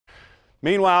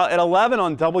Meanwhile, at 11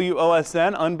 on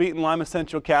WOSN, unbeaten Lima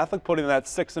Central Catholic putting that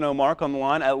 6-0 mark on the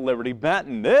line at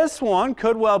Liberty-Benton. This one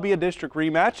could well be a district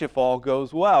rematch if all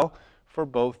goes well for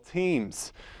both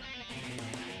teams.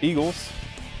 Eagles,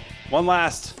 one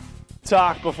last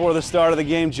talk before the start of the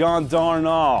game. John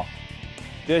Darnall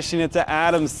dishing it to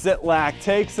Adam Sitlak,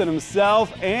 takes it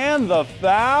himself, and the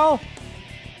foul.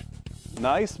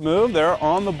 Nice move. They're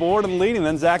on the board and leading.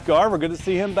 Then Zach Garver, good to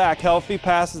see him back healthy.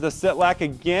 Passes to Sitlak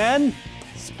again.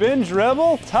 Spin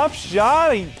dribble, tough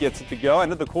shot. He gets it to go.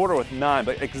 Ended the quarter with 9,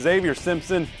 but Xavier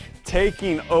Simpson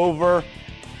taking over.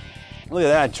 Look at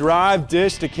that, drive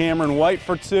dish to Cameron White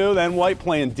for 2. Then White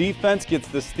playing defense, gets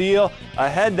the steal.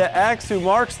 Ahead to X, who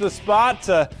marks the spot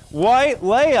to White.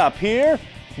 Layup here.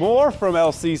 More from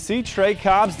LCC. Trey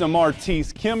Cobbs to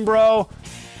Martise Kimbrough.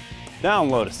 Down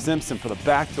low to Simpson for the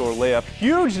backdoor layup.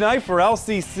 Huge night for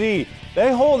LCC.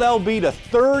 They hold LB to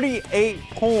 38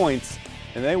 points,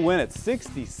 and they win at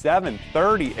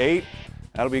 67-38.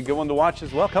 That'll be a good one to watch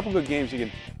as well. A couple good games you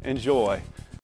can enjoy